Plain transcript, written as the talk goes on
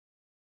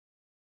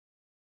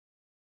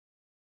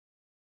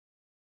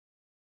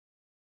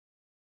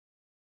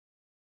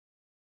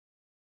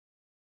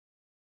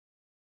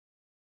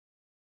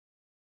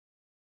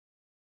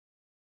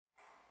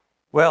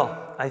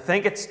Well, I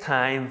think it's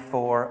time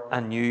for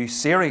a new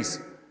series.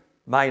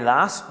 My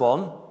last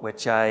one,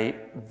 which I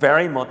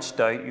very much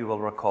doubt you will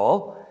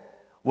recall,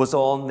 was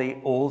on the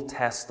Old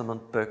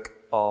Testament book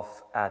of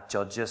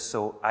Judges.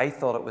 So I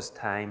thought it was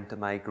time to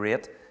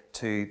migrate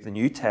to the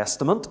New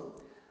Testament,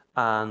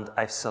 and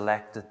I've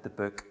selected the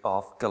book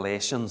of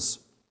Galatians.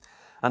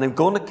 And I'm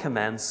going to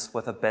commence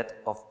with a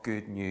bit of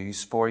good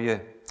news for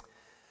you.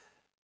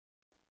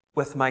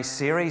 With my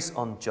series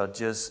on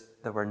Judges,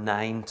 there were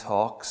 9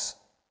 talks.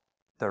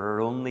 There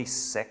are only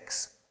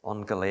 6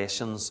 on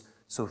Galatians,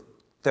 so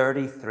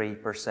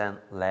 33%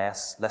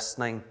 less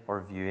listening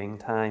or viewing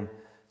time.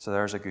 So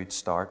there's a good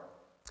start.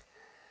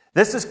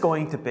 This is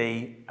going to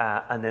be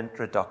an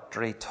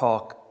introductory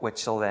talk,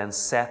 which will then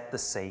set the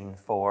scene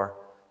for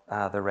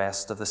the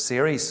rest of the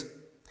series.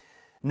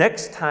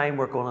 Next time,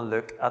 we're going to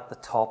look at the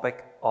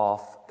topic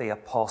of the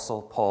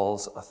Apostle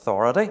Paul's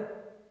authority.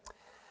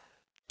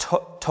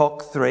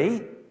 Talk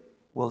 3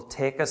 will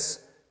take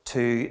us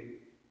to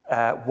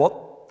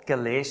what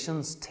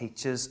Galatians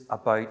teaches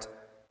about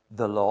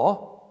the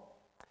law.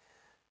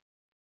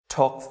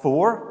 Talk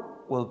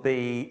 4 will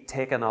be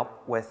taken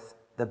up with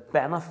the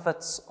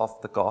benefits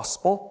of the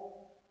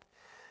gospel.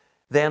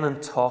 Then in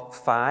talk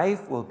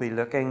 5, we'll be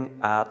looking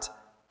at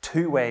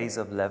 2 ways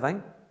of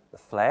living, the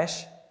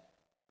flesh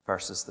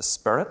versus the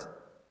spirit.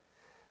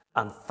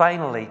 And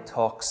finally,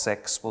 talk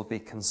 6 will be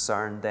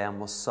concerned then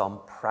with some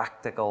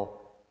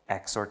practical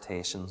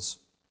exhortations.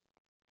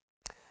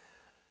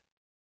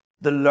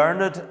 The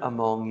learned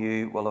among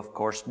you will, of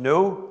course,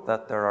 know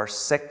that there are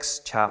 6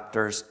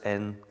 chapters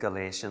in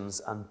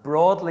Galatians, and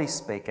broadly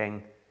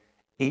speaking,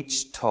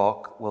 each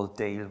talk will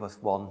deal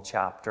with 1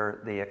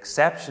 chapter. The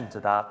exception to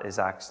that is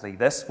actually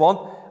this one.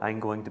 I'm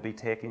going to be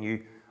taking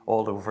you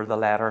all over the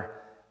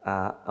letter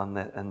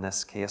in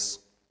this case.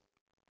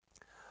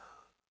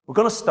 We're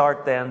going to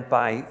start then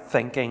by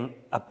thinking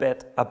a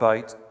bit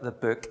about the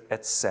book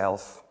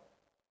itself.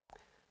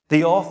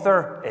 The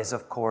author is,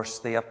 of course,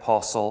 the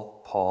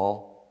Apostle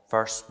Paul.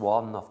 Verse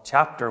 1 of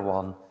chapter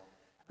 1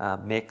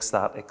 makes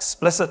that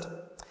explicit.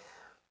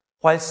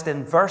 Whilst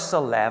in verse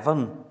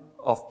 11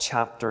 of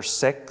chapter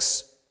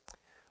 6,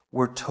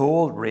 we're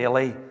told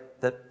really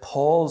that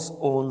Paul's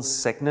own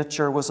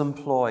signature was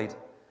employed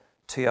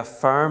to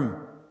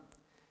affirm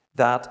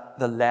that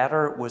the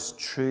letter was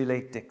truly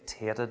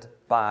dictated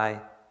by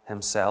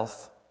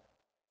himself.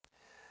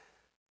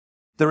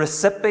 The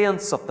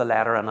recipients of the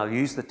letter, and I'll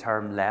use the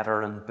term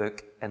letter and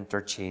book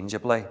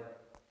interchangeably,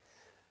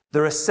 the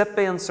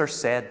recipients are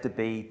said to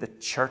be the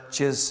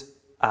churches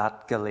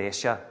at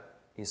Galatia.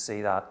 You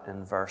see that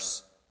in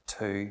verse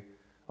 2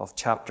 of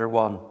chapter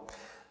 1.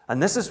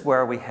 And this is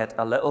where we hit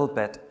a little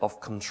bit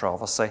of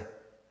controversy.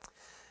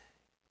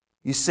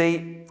 You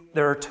see,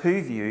 there are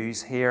 2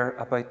 views here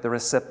about the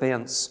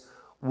recipients.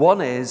 One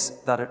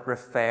is that it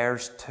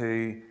refers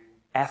to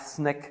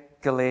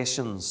ethnic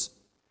Galatians,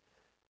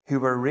 who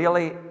were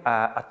really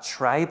a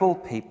tribal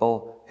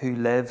people who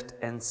lived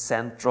in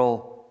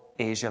Central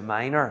Asia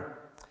Minor.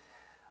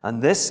 And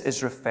this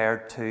is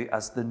referred to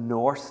as the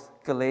North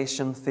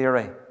Galatian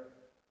theory.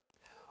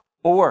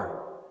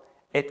 Or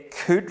it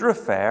could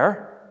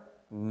refer,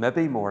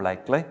 maybe more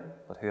likely,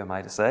 but who am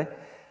I to say?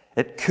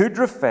 It could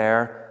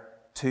refer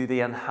to the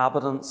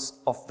inhabitants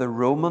of the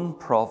Roman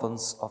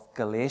province of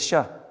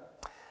Galatia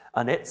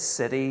and its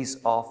cities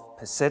of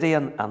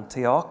Pisidian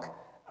Antioch,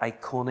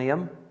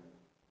 Iconium,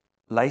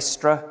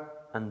 Lystra,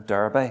 and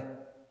Derbe.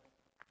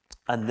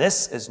 And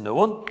this is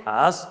known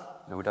as,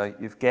 no doubt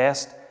you've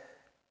guessed,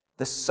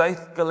 the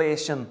South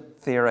Galatian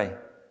theory.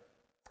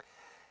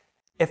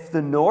 If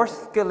the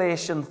North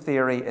Galatian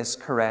theory is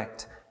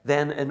correct,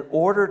 then in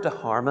order to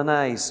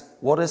harmonize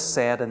what is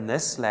said in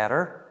this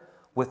letter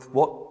with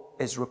what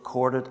is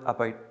recorded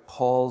about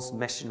Paul's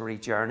missionary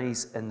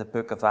journeys in the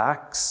book of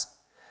Acts,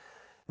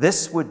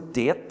 this would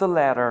date the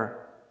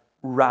letter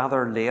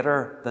rather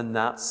later than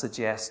that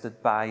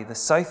suggested by the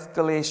South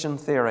Galatian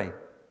theory.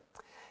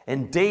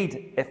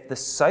 Indeed, if the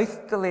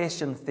South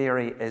Galatian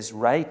theory is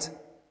right,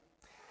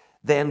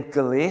 then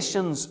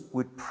Galatians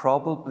would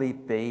probably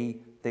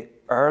be the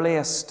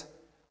earliest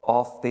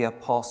of the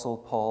Apostle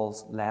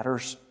Paul's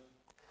letters.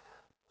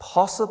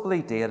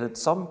 Possibly dated,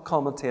 some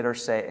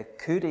commentators say it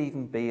could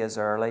even be as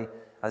early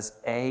as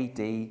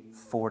AD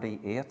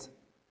 48.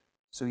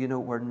 So,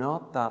 we're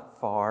not that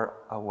far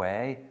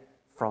away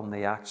from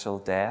the actual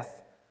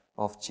death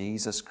of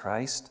Jesus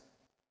Christ.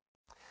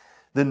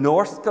 The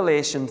North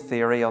Galatian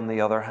theory, on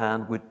the other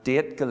hand, would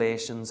date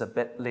Galatians a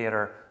bit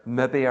later,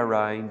 maybe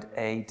around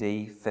AD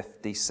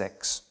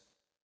 56.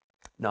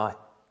 Now,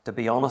 to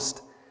be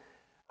honest,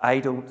 I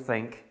don't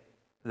think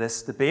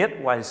this debate,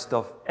 whilst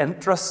of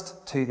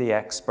interest to the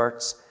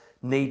experts,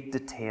 need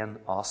detain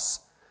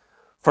us.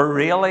 For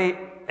really,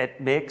 it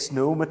makes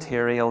no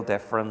material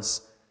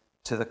difference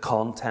to the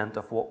content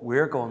of what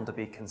we're going to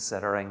be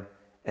considering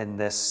in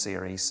this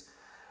series.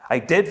 I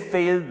did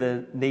feel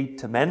the need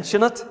to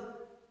mention it,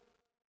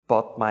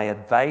 but my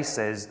advice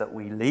is that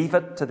we leave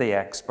it to the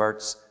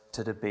experts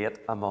to debate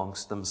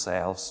amongst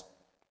themselves.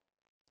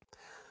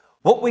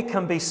 What we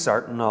can be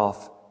certain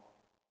of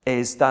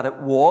is that it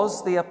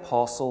was the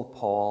Apostle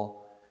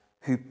Paul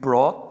who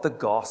brought the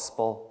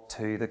gospel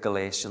to the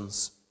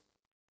Galatians.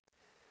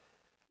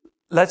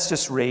 Let's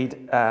just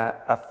read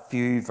a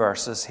few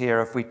verses here.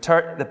 If we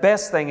turn, the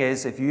best thing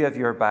is if you have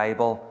your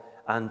Bible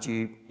and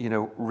you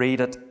read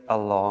it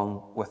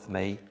along with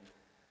me.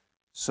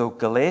 So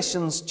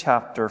Galatians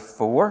chapter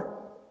 4,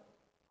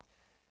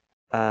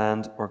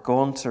 and we're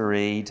going to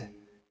read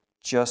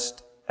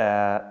just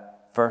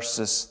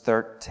verses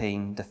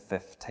 13 to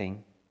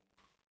 15.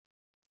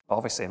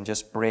 Obviously, I'm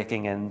just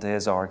breaking into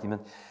his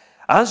argument.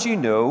 As you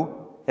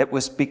know, it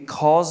was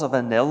because of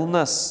an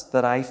illness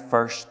that I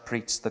first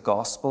preached the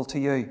gospel to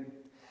you.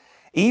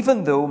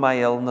 Even though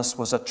my illness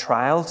was a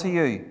trial to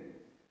you,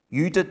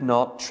 you did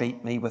not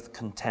treat me with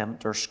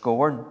contempt or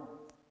scorn.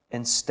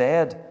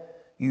 Instead,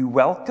 you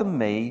welcomed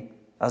me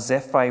as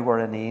if I were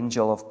an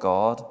angel of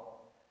God,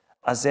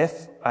 as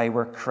if I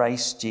were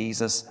Christ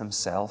Jesus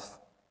himself.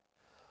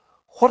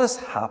 What has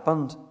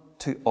happened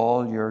to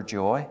all your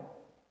joy?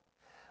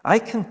 I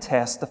can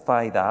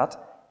testify that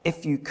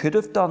if you could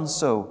have done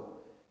so,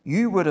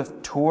 you would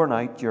have torn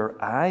out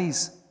your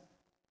eyes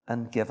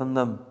and given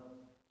them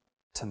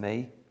to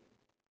me.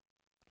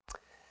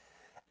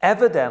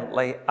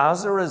 Evidently,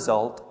 as a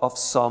result of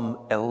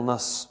some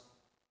illness,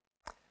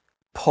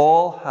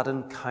 Paul had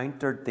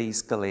encountered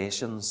these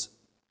Galatians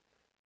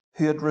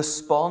who had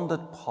responded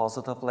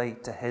positively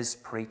to his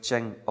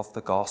preaching of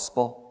the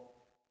gospel.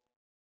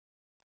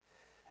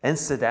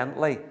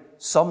 Incidentally,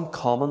 some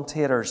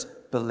commentators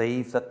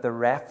believe that the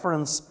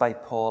reference by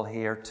Paul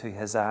here to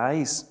his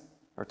eyes,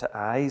 or to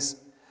eyes,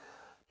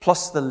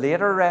 plus the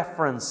later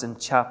reference in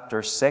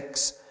chapter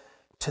 6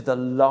 to the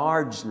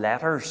large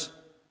letters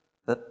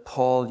that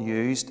Paul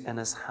used in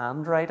his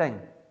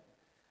handwriting,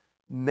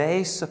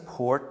 may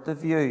support the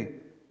view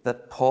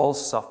that Paul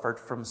suffered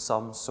from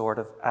some sort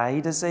of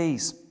eye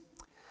disease,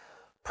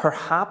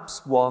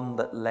 perhaps one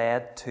that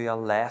led to a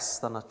less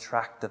than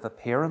attractive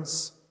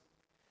appearance.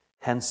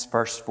 Hence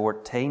verse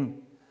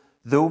 14,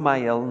 though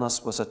my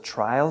illness was a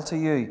trial to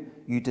you,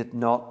 you did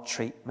not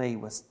treat me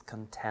with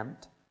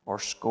contempt or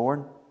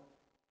scorn.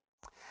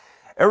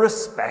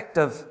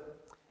 Irrespective,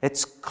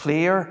 it's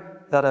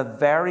clear that a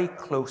very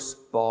close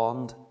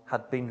bond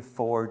had been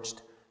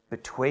forged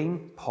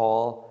between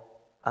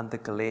Paul and the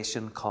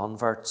Galatian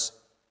converts,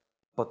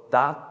 but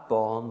that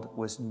bond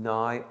was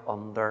now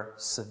under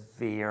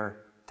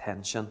severe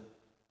tension.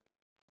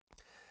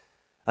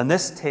 And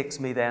this takes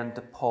me then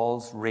to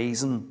Paul's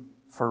reason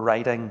for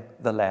writing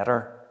the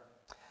letter.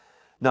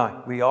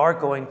 Now, we are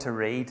going to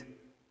read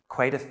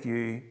quite a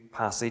few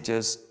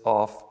passages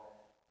of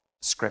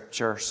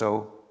Scripture,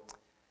 so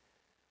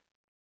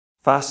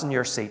fasten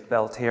your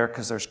seatbelt here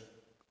because there's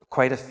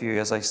quite a few,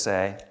 as I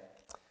say.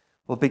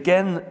 We'll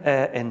begin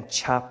in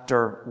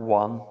chapter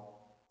 1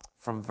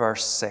 from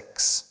verse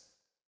 6.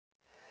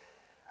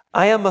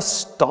 I am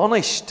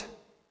astonished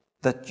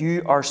that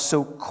you are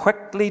so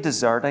quickly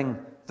deserting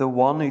the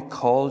one who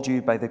called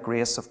you by the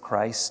grace of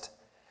Christ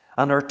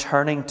and are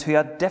turning to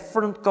a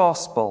different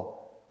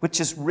gospel, which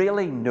is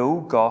really no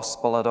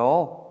gospel at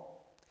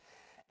all.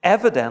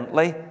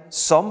 Evidently,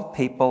 some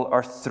people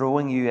are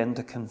throwing you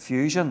into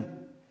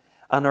confusion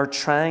and are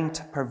trying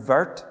to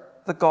pervert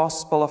the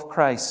gospel of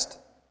Christ.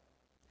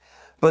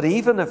 But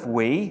even if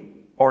we,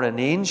 or an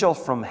angel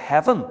from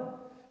heaven,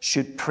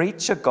 should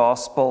preach a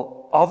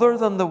gospel other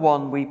than the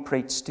one we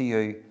preach to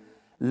you,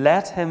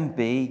 let him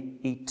be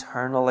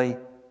eternally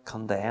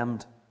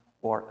condemned,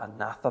 or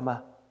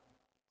anathema.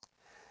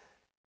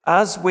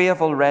 As we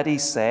have already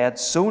said,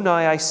 so now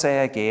I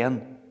say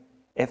again,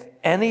 if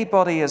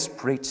anybody is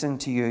preaching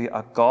to you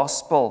a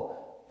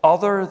gospel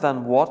other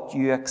than what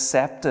you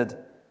accepted,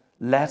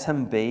 let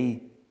him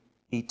be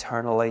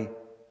eternally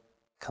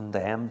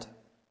condemned.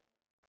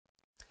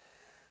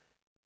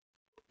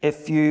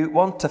 If you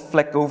want to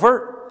flick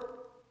over,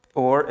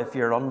 or if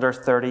you're under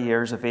 30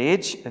 years of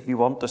age, if you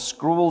want to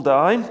scroll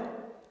down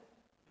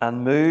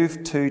and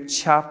move to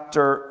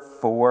chapter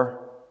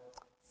 4,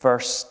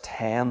 verse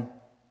 10.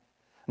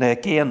 Now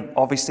again,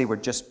 obviously we're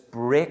just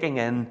breaking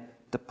in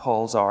to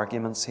Paul's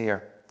arguments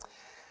here.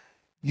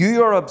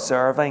 You are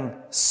observing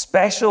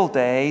special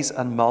days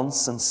and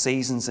months and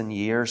seasons and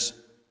years.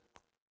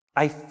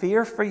 I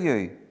fear for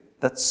you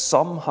that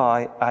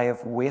somehow I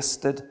have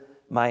wasted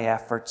my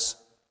efforts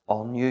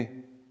on you.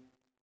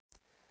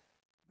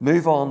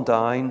 Move on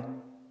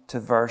down to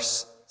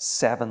verse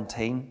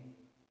 17.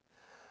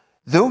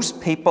 Those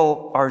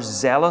people are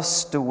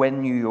zealous to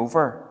win you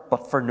over,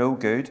 but for no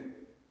good.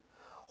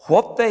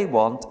 What they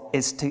want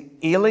is to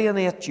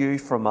alienate you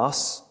from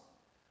us,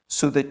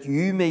 so that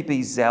you may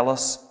be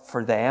zealous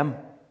for them.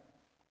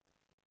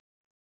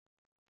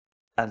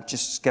 And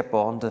just skip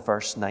on to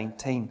verse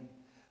 19.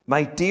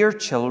 My dear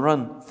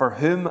children, for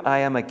whom I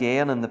am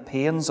again in the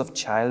pains of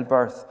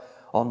childbirth,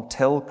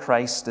 until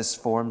Christ is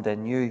formed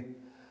in you,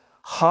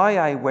 how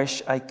I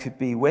wish I could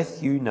be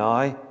with you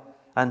now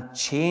and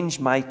change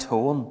my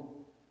tone,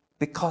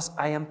 because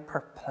I am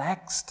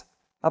perplexed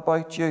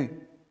about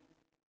you.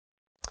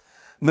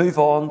 Move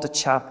on to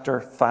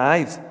chapter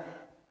 5,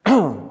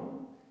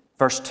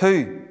 verse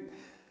 2.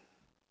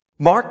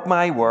 Mark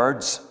my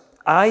words,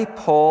 I,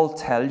 Paul,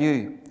 tell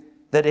you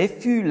that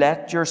if you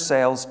let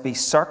yourselves be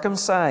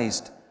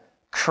circumcised,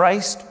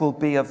 Christ will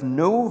be of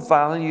no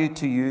value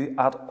to you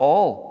at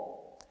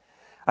all.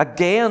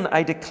 Again,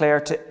 I declare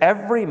to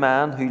every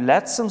man who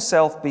lets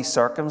himself be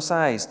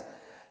circumcised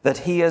that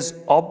he is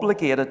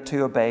obligated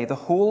to obey the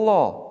whole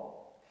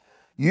law.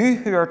 You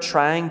who are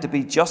trying to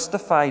be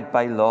justified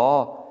by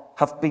law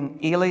have been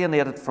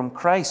alienated from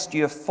Christ.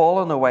 You have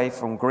fallen away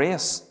from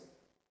grace.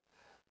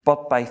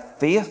 But by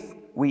faith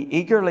we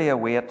eagerly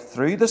await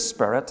through the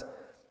Spirit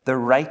the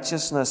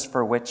righteousness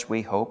for which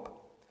we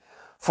hope.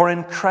 For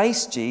in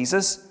Christ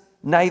Jesus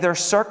neither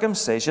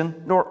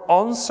circumcision nor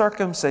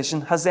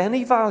uncircumcision has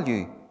any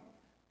value.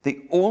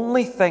 The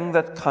only thing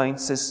that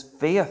counts is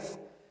faith,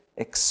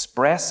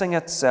 expressing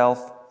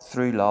itself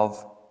through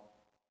love.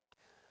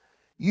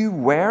 You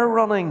were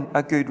running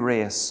a good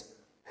race.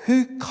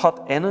 Who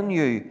cut in on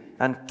you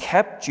and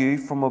kept you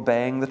from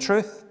obeying the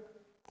truth?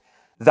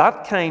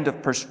 That kind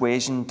of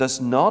persuasion does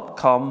not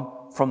come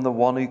from the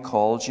one who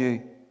called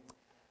you.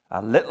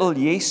 A little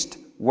yeast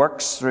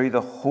works through the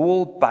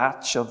whole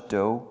batch of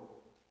dough.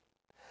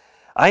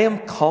 I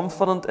am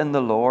confident in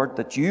the Lord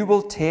that you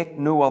will take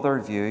no other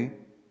view.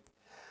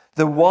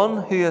 The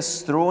one who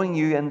is throwing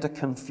you into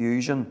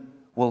confusion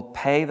will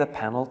pay the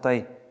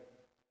penalty,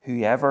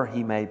 whoever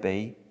he may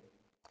be.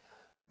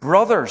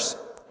 Brothers,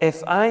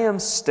 if I am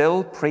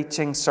still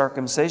preaching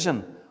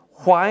circumcision,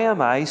 why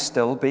am I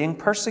still being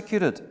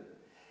persecuted?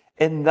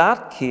 In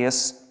that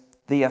case,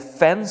 the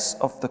offence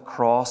of the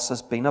cross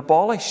has been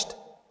abolished.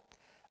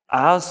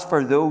 As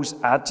for those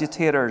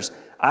agitators,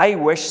 I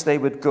wish they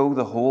would go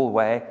the whole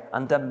way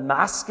and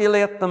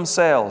emasculate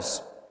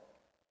themselves.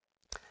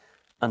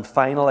 And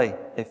finally,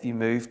 if you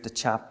move to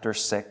chapter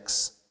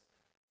 6,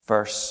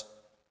 verse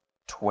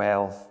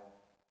 12.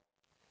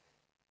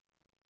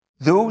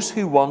 Those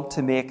who want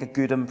to make a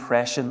good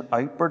impression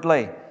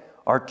outwardly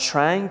are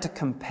trying to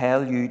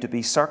compel you to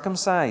be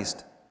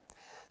circumcised.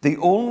 The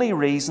only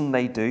reason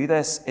they do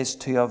this is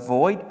to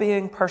avoid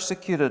being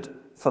persecuted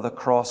for the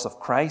cross of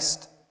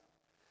Christ.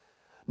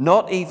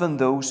 Not even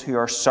those who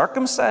are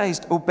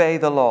circumcised obey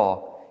the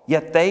law,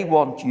 yet they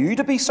want you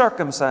to be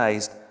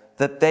circumcised,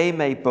 that they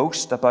may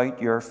boast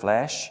about your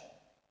flesh.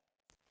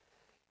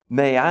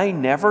 May I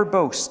never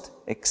boast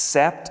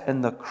except in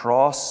the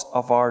cross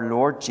of our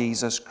Lord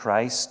Jesus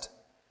Christ,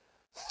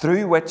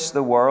 through which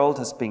the world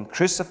has been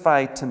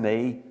crucified to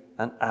me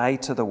and I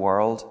to the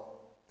world.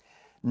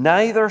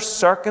 Neither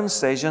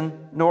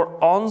circumcision nor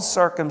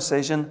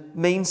uncircumcision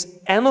means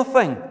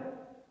anything.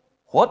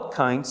 What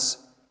counts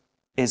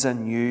is a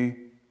new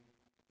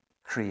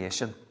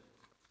creation.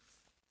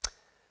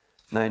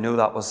 Now, I know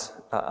that was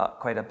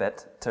quite a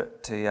bit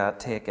to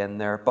take in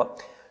there,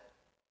 but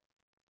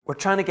we're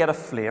trying to get a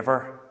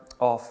flavour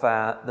of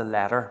the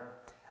letter.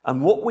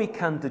 And what we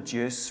can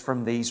deduce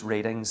from these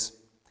readings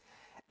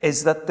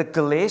is that the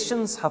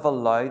Galatians have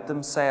allowed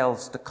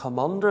themselves to come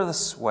under the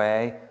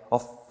sway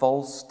of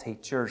false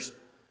teachers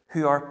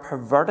who are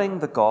perverting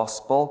the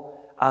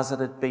gospel as it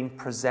had been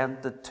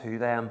presented to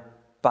them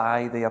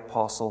by the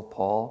Apostle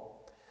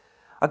Paul.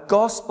 A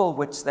gospel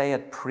which they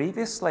had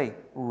previously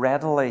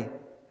readily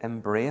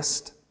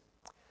embraced.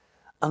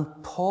 And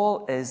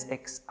Paul is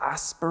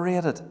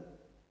exasperated.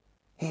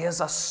 He is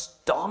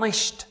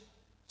astonished.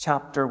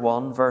 Chapter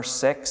 1, verse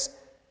 6.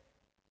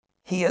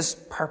 He is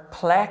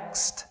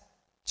perplexed.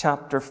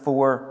 Chapter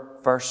 4,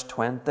 verse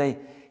 20.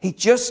 He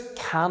just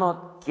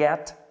cannot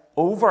get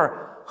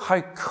over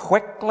how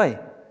quickly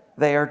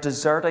they are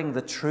deserting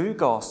the true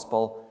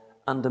gospel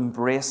and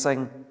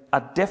embracing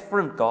a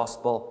different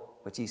gospel,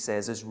 which he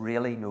says is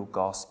really no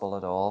gospel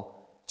at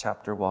all.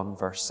 Chapter 1,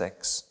 verse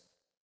 6.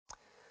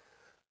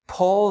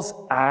 Paul's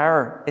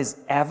ire is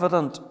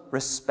evident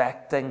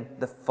respecting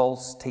the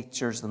false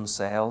teachers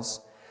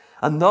themselves,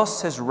 and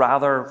thus his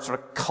rather sort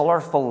of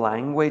colourful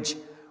language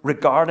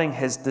regarding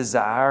his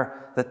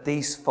desire that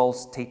these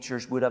false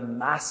teachers would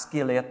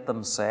emasculate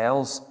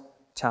themselves,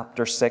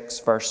 chapter 6,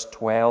 verse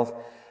 12,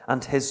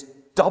 and his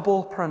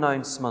double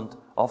pronouncement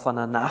of an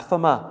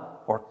anathema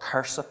or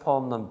curse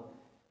upon them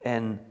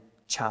in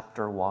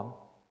chapter 1.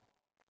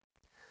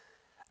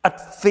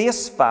 At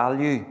face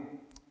value,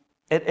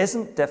 it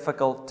isn't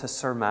difficult to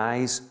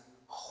surmise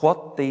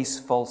what these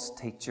false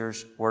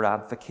teachers were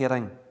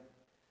advocating.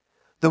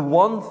 The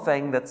one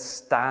thing that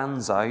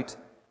stands out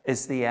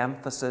is the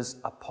emphasis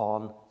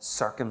upon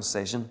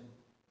circumcision.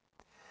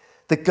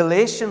 The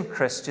Galatian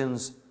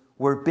Christians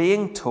were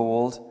being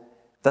told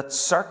that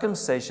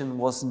circumcision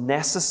was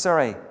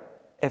necessary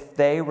if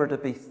they were to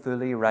be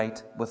fully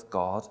right with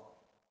God.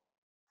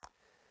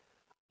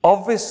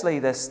 Obviously,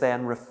 this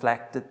then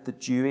reflected the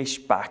Jewish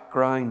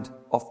background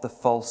of the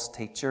false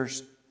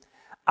teachers.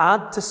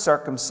 Add to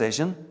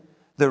circumcision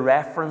the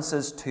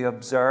references to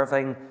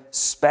observing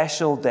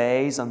special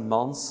days and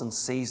months and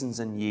seasons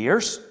and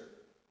years,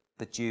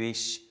 the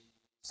Jewish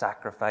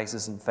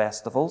sacrifices and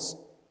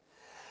festivals.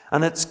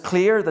 And it's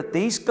clear that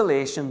these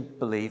Galatian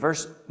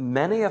believers,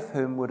 many of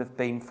whom would have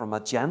been from a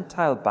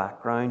Gentile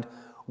background,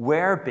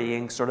 were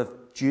being sort of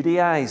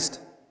Judaized.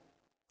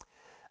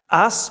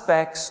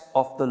 Aspects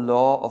of the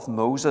law of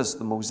Moses,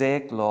 the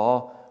Mosaic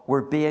law,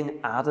 were being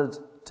added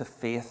to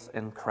faith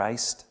in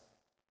Christ.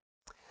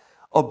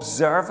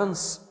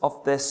 Observance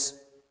of this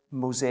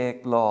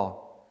Mosaic law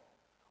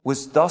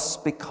was thus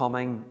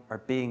becoming or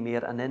being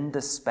made an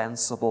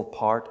indispensable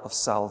part of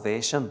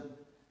salvation,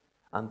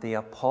 and the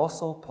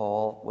Apostle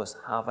Paul was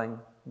having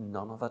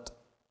none of it.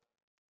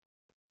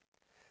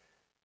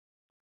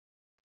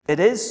 It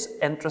is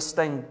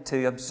interesting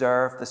to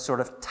observe the sort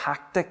of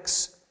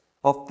tactics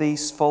of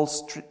these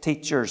false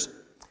teachers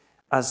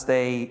as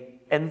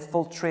they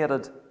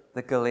infiltrated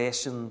the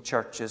Galatian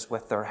churches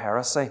with their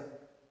heresy.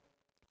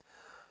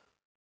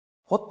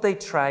 What they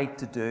tried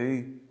to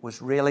do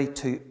was really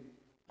to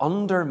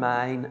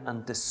undermine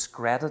and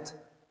discredit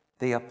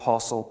the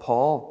Apostle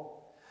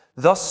Paul,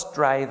 thus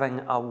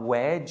driving a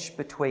wedge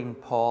between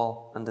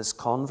Paul and his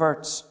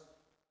converts.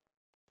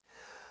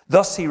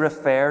 Thus he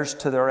refers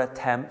to their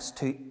attempts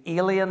to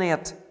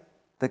alienate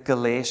the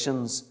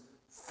Galatians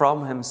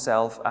from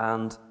himself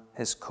and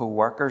his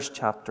co-workers,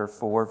 chapter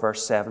 4,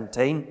 verse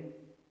 17.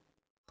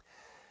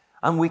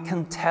 And we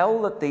can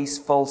tell that these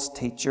false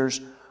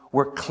teachers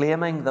were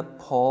claiming that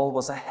Paul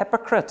was a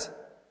hypocrite,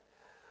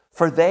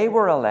 for they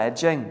were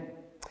alleging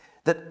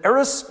that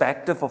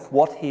irrespective of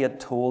what he had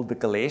told the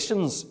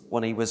Galatians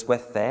when he was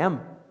with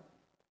them,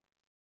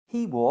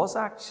 he was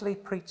actually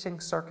preaching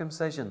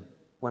circumcision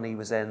when he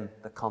was in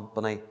the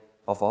company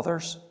of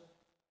others.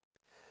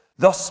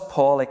 Thus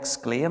Paul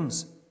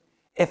exclaims,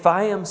 "If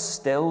I am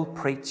still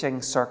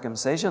preaching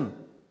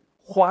circumcision,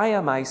 why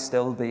am I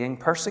still being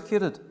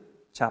persecuted?"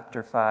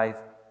 Chapter 5,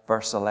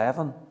 verse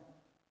 11.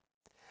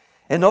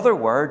 In other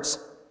words,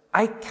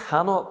 I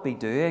cannot be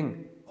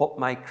doing what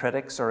my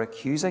critics are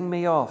accusing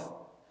me of.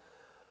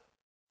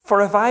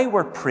 For if I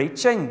were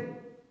preaching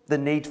the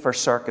need for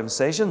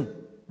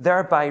circumcision,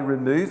 thereby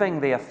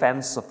removing the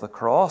offence of the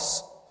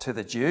cross to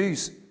the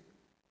Jews,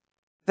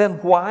 then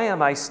why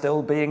am I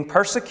still being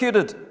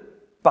persecuted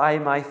by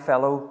my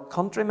fellow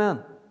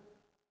countrymen?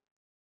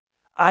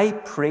 I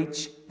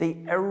preach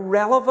the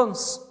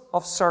irrelevance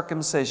of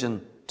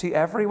circumcision to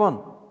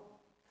everyone.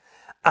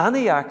 And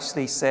he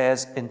actually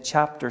says in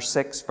chapter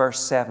 6, verse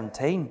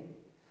 17,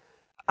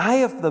 I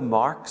have the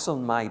marks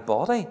on my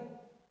body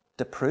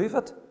to prove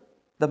it,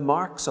 the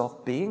marks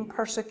of being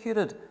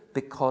persecuted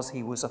because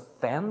he was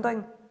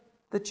offending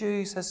the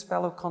Jews, his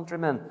fellow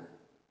countrymen,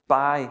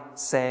 by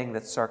saying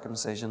that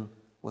circumcision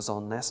was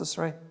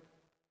unnecessary.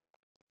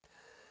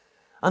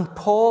 And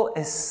Paul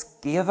is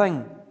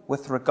scathing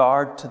with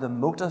regard to the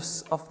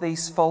motives of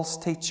these false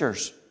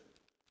teachers.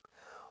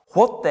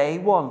 What they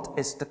want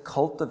is to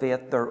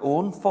cultivate their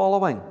own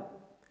following.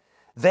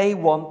 They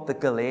want the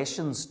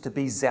Galatians to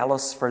be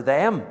zealous for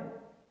them.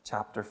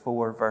 Chapter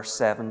 4, verse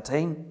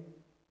 17.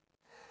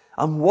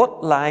 And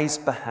what lies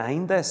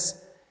behind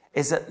this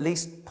is at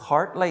least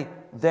partly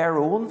their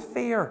own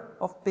fear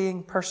of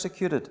being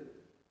persecuted.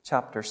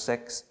 Chapter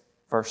 6,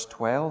 verse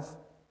 12.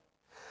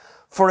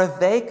 For if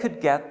they could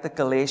get the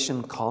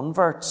Galatian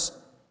converts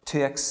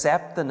to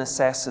accept the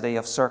necessity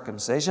of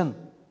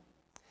circumcision,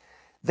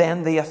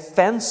 then the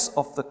offence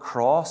of the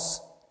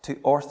cross to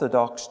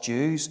Orthodox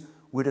Jews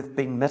would have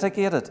been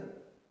mitigated,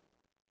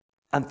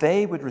 and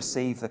they would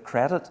receive the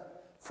credit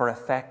for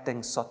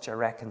effecting such a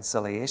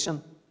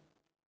reconciliation.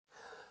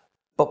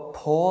 But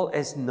Paul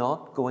is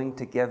not going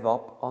to give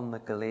up on the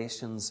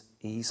Galatians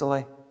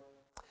easily,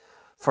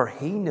 for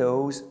he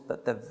knows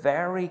that the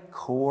very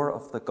core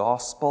of the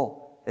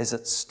gospel is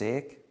at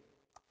stake,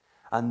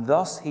 and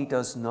thus he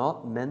does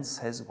not mince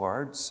his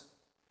words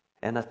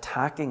in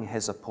attacking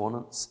his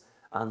opponents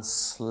and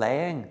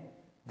slaying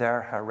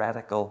their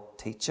heretical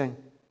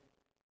teaching.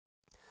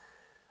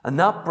 And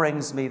that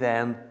brings me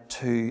then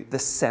to the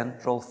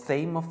central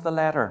theme of the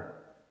letter.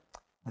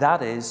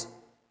 That is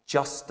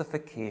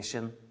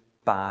justification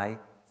by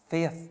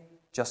faith.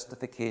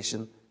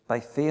 Justification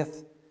by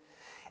faith.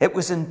 It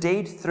was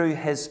indeed through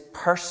his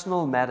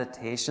personal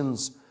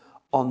meditations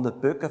on the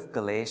book of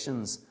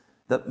Galatians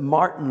that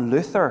Martin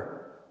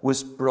Luther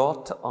was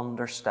brought to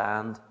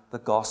understand the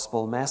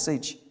gospel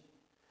message.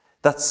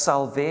 That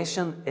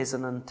salvation is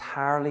an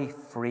entirely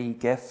free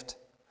gift,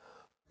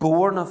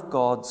 born of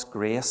God's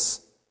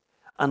grace,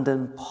 and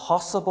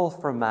impossible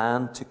for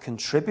man to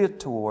contribute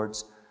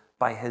towards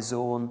by his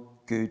own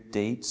good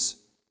deeds.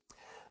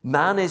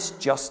 Man is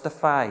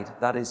justified,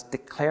 that is,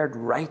 declared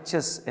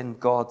righteous in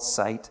God's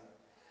sight,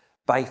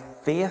 by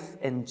faith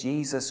in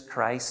Jesus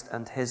Christ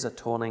and his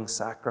atoning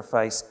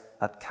sacrifice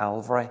at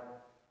Calvary.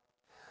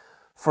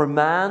 For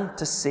man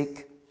to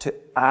seek to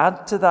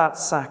add to that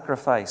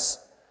sacrifice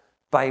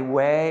by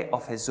way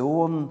of his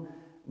own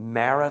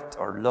merit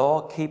or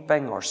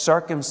law-keeping or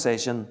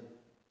circumcision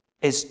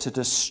is to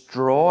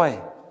destroy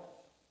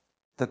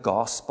the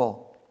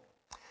gospel.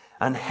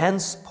 And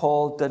hence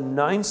Paul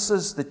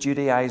denounces the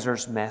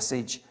Judaizers'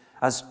 message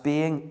as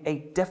being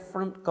a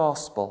different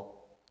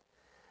gospel.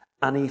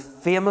 And he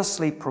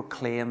famously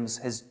proclaims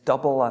his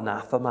double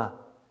anathema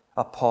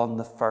upon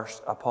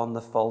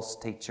the false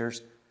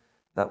teachers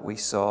that we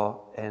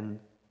saw in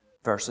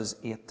verses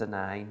 8 to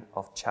 9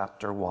 of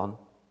chapter 1.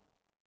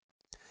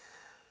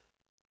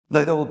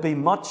 Now, there will be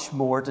much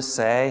more to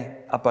say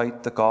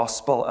about the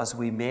gospel as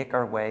we make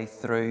our way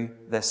through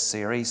this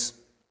series.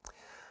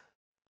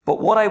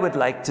 But what I would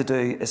like to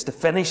do is to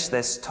finish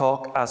this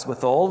talk, as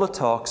with all the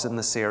talks in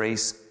the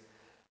series,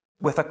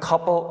 with a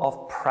couple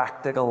of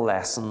practical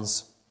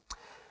lessons.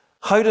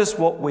 How does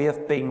what we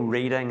have been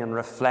reading and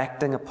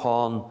reflecting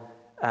upon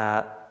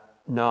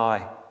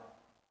now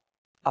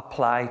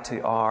apply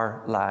to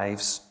our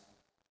lives?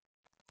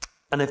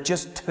 And I've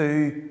just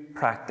two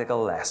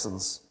practical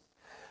lessons.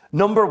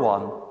 Number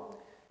one,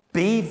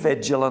 be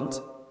vigilant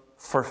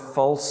for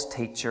false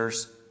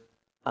teachers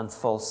and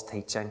false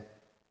teaching.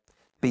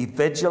 Be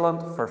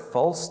vigilant for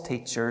false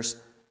teachers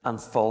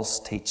and false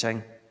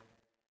teaching.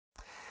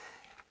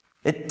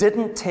 It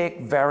didn't take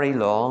very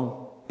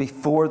long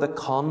before the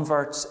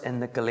converts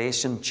in the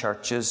Galatian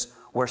churches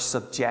were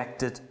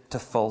subjected to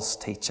false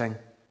teaching.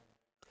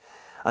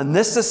 And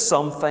this is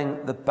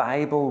something the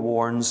Bible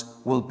warns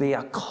will be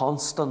a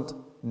constant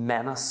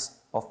menace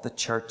of the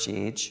church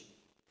age.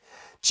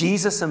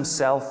 Jesus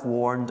himself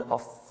warned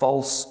of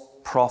false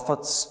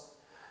prophets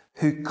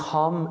who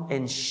come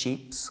in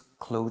sheep's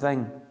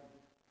clothing,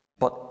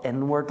 but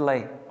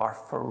inwardly are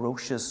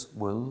ferocious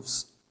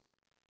wolves.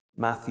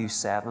 Matthew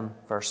 7,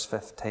 verse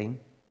 15.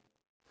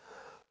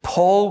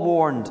 Paul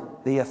warned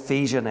the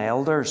Ephesian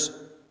elders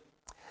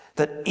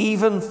that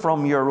even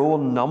from your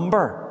own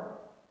number,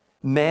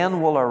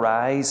 men will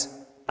arise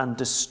and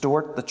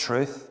distort the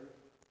truth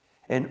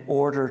in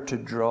order to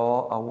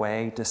draw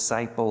away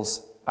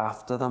disciples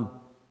after them.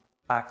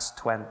 Acts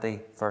 20,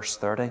 verse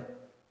 30.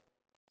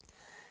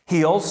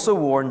 He also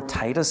warned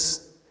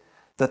Titus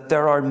that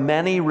there are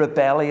many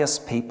rebellious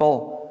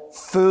people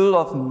full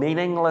of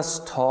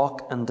meaningless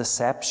talk and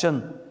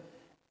deception,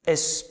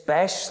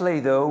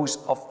 especially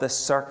those of the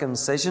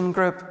circumcision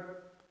group.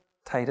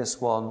 Titus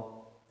 1,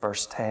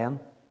 verse 10.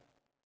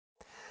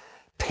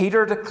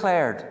 Peter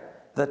declared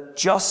that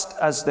just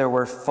as there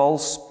were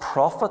false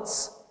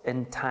prophets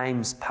in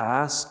times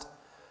past,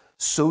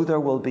 so there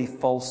will be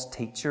false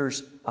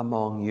teachers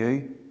among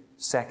you.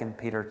 2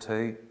 Peter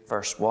 2,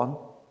 verse 1.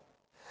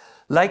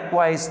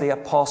 Likewise, the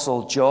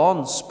Apostle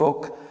John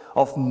spoke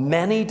of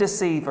many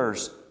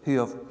deceivers who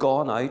have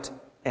gone out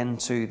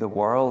into the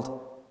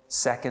world.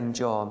 2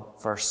 John,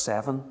 verse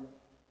 7.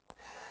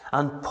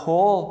 And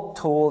Paul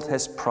told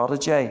his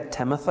protege,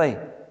 Timothy,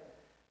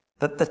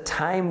 that the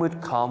time would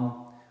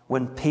come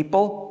when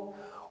people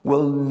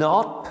will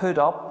not put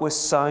up with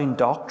sound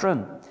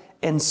doctrine.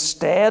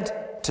 Instead,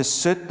 to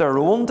suit their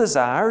own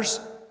desires,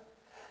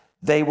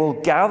 they will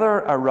gather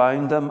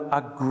around them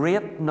a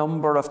great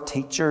number of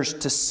teachers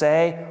to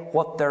say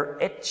what their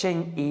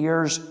itching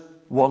ears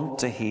want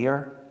to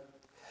hear.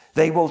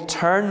 They will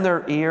turn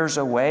their ears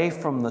away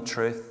from the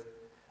truth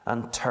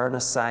and turn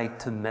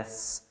aside to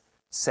myths.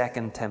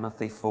 2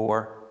 Timothy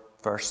 4,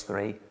 verse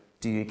 3.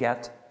 Do you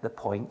get the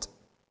point?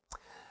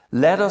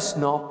 Let us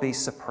not be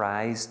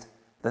surprised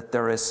that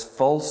there is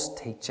false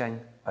teaching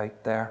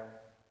out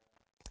there.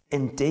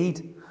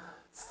 Indeed,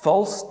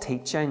 false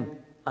teaching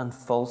and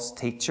false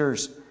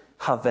teachers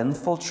have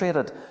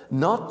infiltrated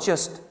not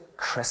just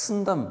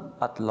Christendom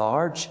at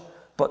large,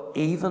 but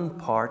even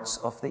parts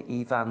of the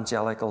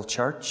evangelical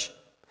church.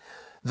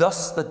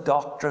 Thus, the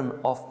doctrine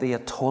of the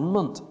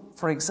atonement,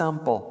 for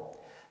example,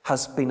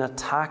 has been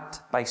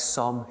attacked by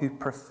some who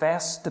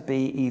profess to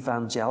be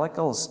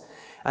evangelicals,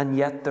 and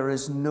yet there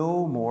is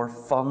no more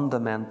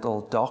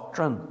fundamental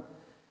doctrine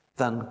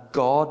than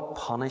God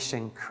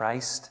punishing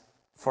Christ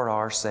for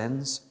our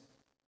sins.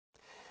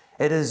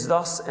 It is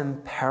thus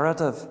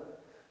imperative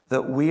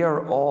that we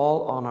are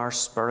all on our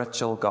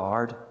spiritual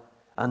guard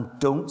and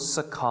don't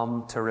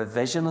succumb to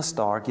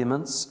revisionist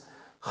arguments,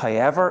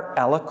 however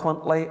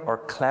eloquently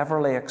or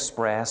cleverly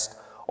expressed,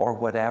 or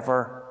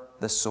whatever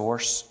the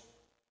source.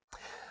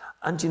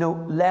 And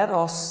let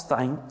us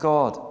thank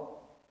God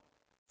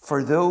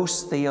for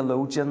those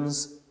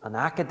theologians and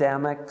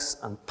academics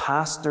and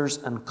pastors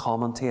and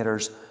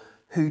commentators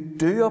who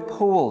do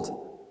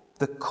uphold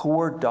the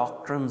core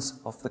doctrines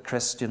of the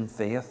Christian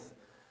faith,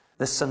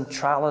 the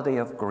centrality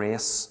of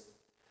grace,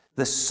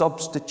 the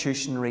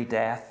substitutionary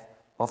death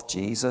of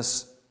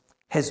Jesus,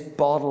 his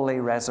bodily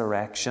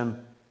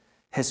resurrection,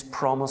 his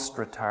promised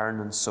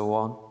return, and so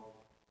on.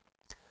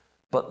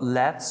 But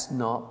let's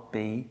not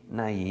be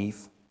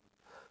naive.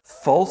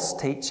 False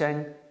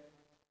teaching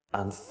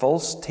and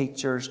false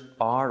teachers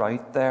are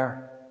out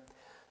there.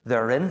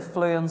 Their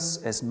influence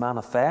is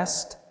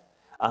manifest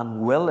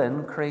and will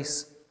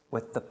increase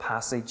with the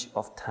passage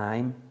of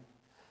time.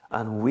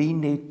 And we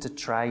need to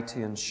try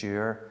to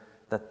ensure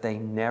that they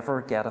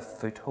never get a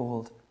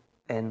foothold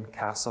in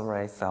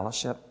Castlereagh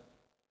Fellowship.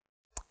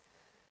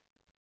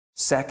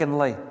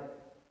 Secondly,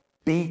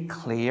 be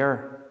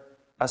clear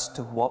as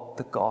to what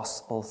the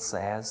gospel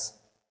says.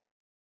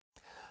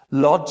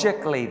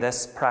 Logically,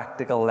 this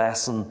practical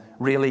lesson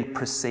really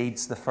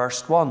precedes the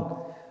first one.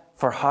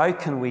 For how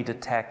can we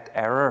detect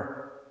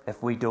error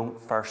if we don't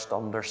first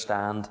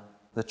understand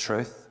the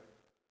truth?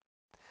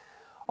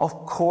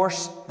 Of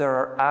course, there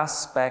are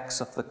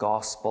aspects of the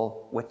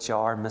gospel which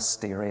are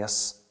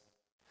mysterious.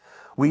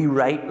 We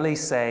rightly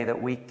say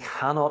that we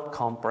cannot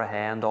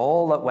comprehend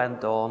all that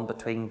went on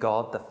between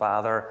God the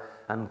Father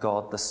and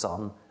God the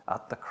Son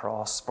at the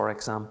cross, for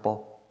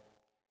example.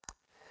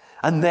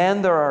 And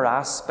then there are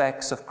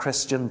aspects of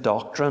Christian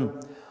doctrine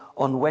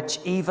on which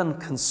even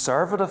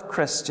conservative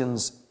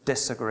Christians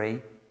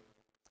disagree.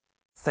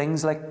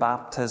 Things like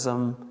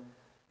baptism,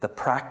 the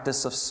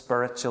practice of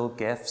spiritual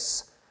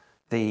gifts,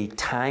 the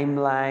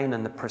timeline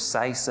and the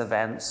precise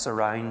events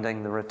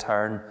surrounding the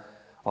return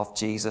of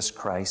Jesus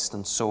Christ,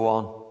 and so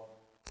on.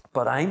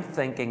 But I'm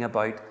thinking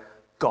about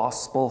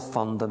gospel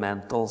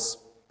fundamentals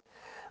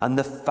and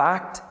the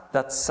fact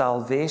that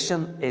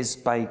salvation is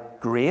by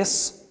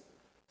grace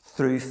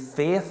through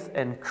faith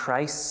in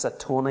Christ's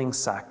atoning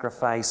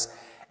sacrifice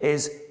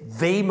is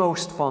the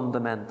most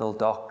fundamental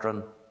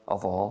doctrine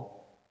of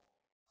all.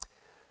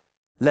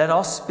 Let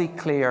us be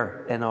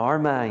clear in our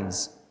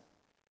minds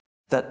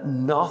that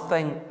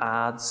nothing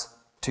adds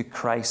to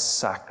Christ's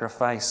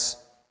sacrifice.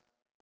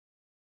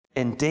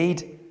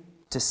 Indeed,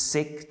 to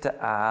seek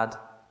to add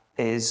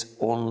is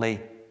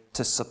only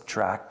to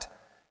subtract.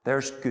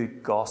 There's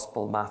good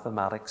gospel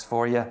mathematics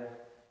for you.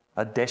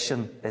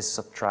 Addition is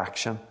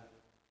subtraction.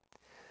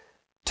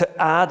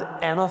 To add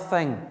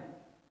anything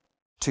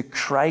to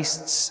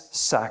Christ's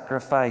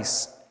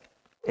sacrifice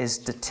is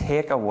to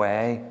take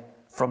away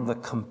from the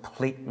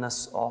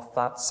completeness of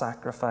that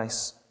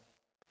sacrifice.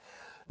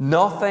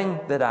 Nothing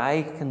that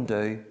I can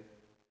do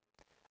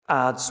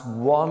adds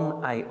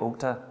one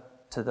iota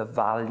to the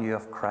value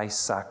of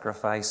Christ's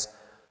sacrifice,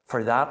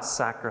 for that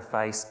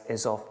sacrifice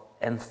is of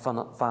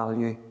infinite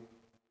value.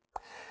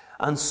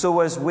 And so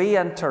as we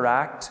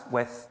interact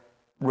with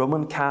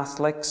Roman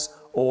Catholics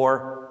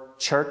or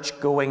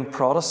church-going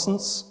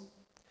Protestants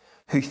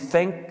who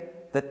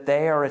think that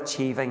they are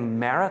achieving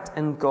merit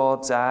in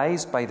God's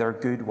eyes by their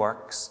good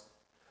works,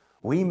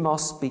 we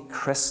must be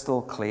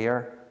crystal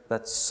clear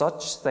that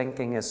such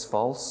thinking is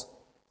false.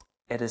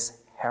 It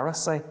is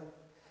heresy.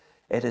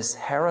 It is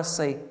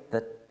heresy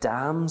that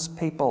damns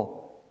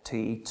people to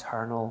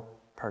eternal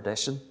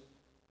perdition.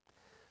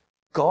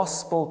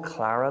 Gospel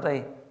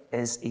clarity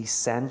is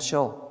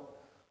essential,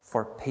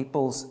 for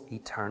people's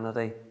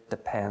eternity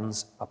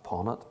depends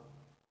upon it.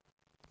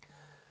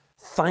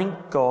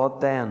 Thank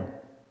God then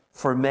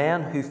for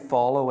men who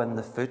follow in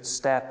the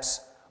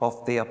footsteps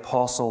of the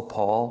Apostle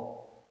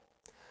Paul,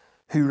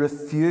 who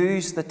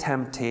refuse the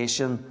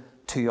temptation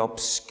to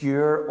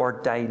obscure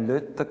or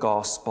dilute the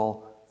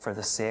gospel for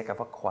the sake of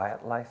a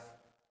quiet life.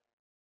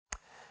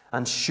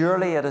 And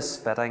surely it is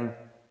fitting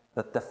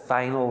that the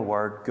final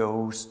word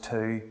goes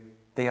to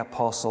the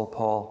Apostle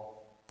Paul.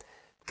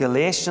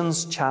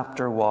 Galatians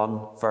chapter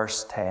 1,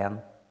 verse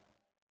 10.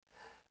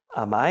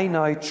 Am I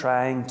now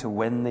trying to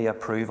win the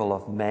approval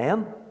of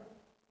men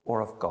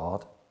or of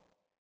God?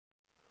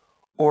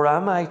 Or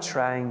am I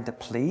trying to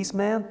please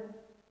men?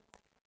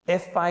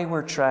 If I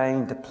were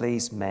trying to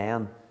please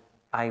men,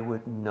 I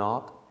would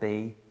not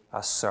be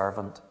a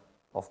servant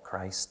of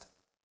Christ.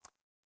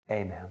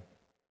 Amen.